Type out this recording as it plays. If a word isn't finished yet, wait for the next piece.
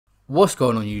What's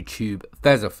going on YouTube?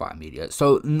 Fesify Media.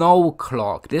 So Noel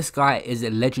Clarke, this guy is a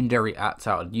legendary actor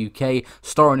out of the UK,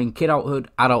 starring in kidulthood,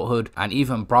 adulthood, and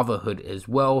even brotherhood as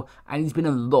well. And he's been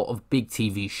in a lot of big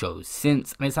TV shows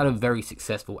since, and he's had a very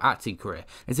successful acting career.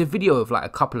 There's a video of like a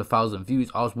couple of thousand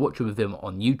views I was watching with him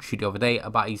on YouTube the other day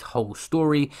about his whole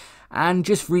story, and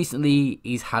just recently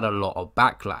he's had a lot of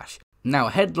backlash. Now,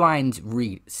 headlines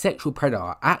read, sexual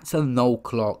predator actor Noel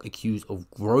Clarke accused of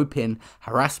groping,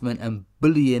 harassment and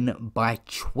bullying by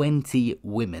 20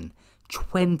 women.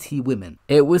 20 women.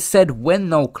 It was said when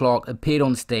Noel Clarke appeared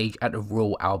on stage at the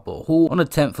Royal Albert Hall on the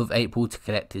 10th of April to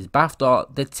collect his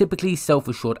BAFTA, the typically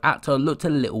self-assured actor looked a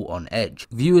little on edge.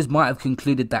 Viewers might have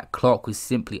concluded that Clarke was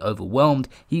simply overwhelmed.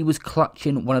 He was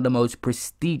clutching one of the most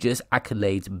prestigious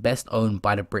accolades best owned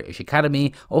by the British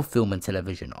Academy of Film and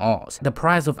Television Arts, the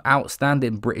prize of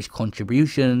outstanding British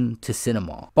contribution to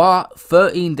cinema. But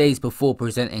 13 days before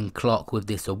presenting Clarke with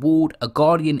this award, a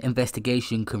Guardian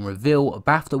investigation can reveal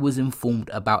BAFTA was informed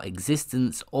about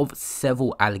existence of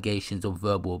several allegations of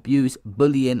verbal abuse,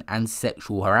 bullying and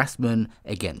sexual harassment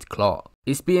against Clarke.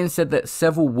 It's being said that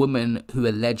several women who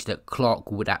allege that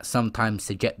Clarke would at some time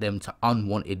subject them to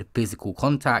unwanted physical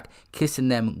contact, kissing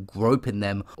them, groping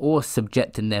them, or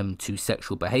subjecting them to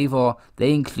sexual behaviour.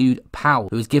 They include Powell,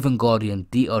 who has given Guardian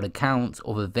detailed accounts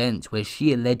of events where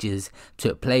she alleges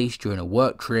took place during a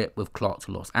work trip with Clarke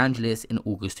to Los Angeles in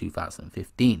August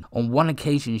 2015. On one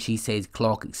occasion, she says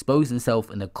Clarke exposed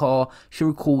himself in the car. She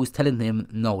recalls telling him,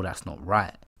 "No, that's not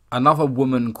right." Another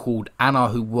woman called Anna,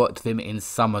 who worked with him in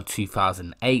summer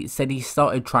 2008, said he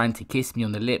started trying to kiss me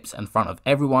on the lips in front of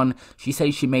everyone. She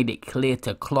says she made it clear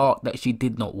to Clarke that she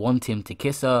did not want him to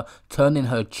kiss her, turning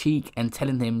her cheek and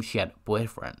telling him she had a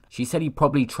boyfriend. She said he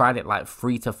probably tried it like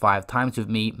 3 to 5 times with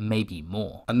me, maybe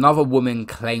more. Another woman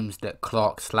claims that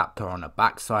Clarke slapped her on the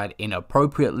backside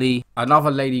inappropriately.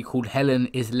 Another lady called Helen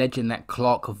is alleging that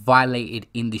Clarke violated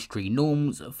industry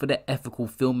norms for the ethical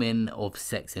filming of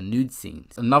sex and nude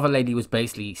scenes. Another lady was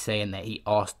basically saying that he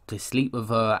asked to sleep with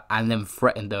her and then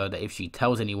threatened her that if she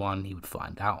tells anyone he would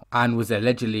find out, and was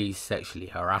allegedly sexually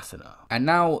harassing her. And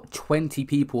now 20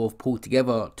 people have pulled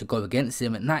together to go against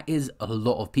him, and that is a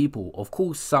lot of people. Of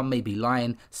course, some may be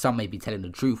lying, some may be telling the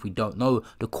truth, we don't know.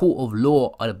 The court of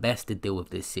law are the best to deal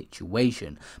with this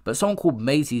situation. But someone called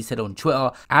Maisie said on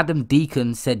Twitter, Adam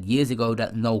Deacon said years ago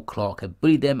that Noel Clarke had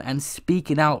bullied them, and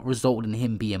speaking out resulted in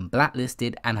him being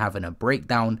blacklisted and having a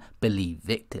breakdown, believe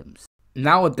victims.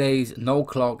 Nowadays, Noel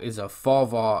Clarke is a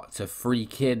father to 3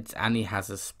 kids and he has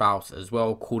a spouse as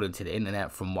well, according to the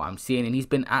internet from what I'm seeing, and he's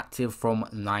been active from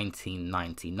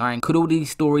 1999. Could all these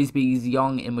stories be his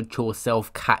young, immature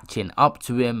self catching up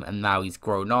to him and now he's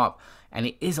grown up? And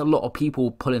it is a lot of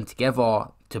people pulling together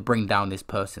to bring down this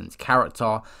person's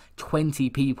character. 20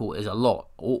 people is a lot.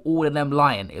 All of them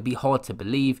lying, it'd be hard to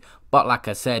believe. But like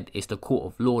I said, it's the court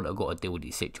of law that have got to deal with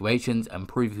these situations and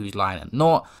prove who's lying and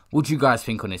not. What do you guys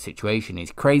think on this situation?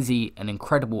 It's crazy. An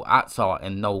incredible actor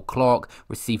in Noel Clarke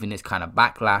receiving this kind of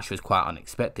backlash was quite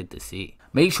unexpected to see.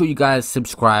 Make sure you guys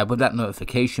subscribe with that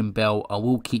notification bell. I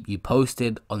will keep you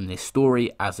posted on this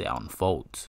story as it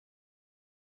unfolds.